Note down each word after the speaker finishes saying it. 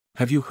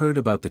Have you heard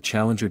about the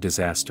Challenger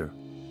disaster?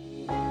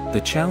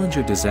 The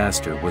Challenger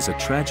disaster was a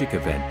tragic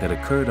event that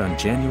occurred on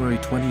January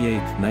 28,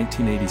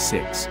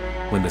 1986,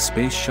 when the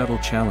Space Shuttle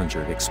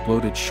Challenger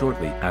exploded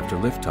shortly after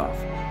liftoff,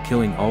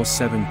 killing all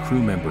 7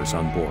 crew members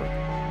on board.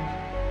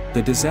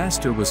 The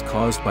disaster was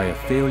caused by a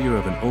failure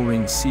of an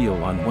O-ring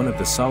seal on one of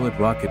the solid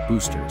rocket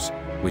boosters,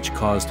 which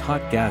caused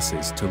hot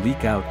gases to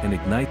leak out and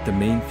ignite the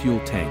main fuel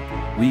tank,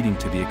 leading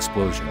to the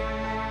explosion.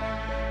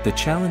 The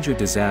Challenger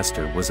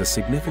disaster was a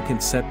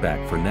significant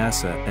setback for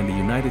NASA and the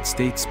United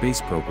States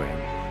space program,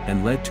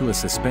 and led to a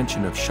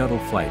suspension of shuttle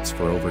flights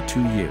for over 2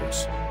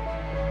 years.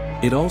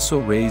 It also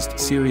raised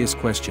serious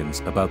questions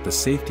about the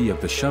safety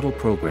of the shuttle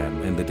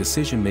program and the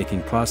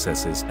decision-making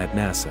processes at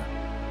NASA.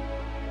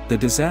 The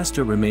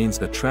disaster remains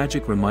a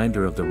tragic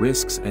reminder of the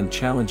risks and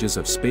challenges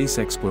of space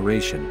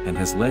exploration and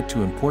has led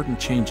to important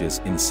changes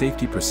in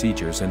safety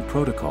procedures and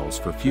protocols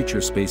for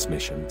future space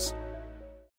missions.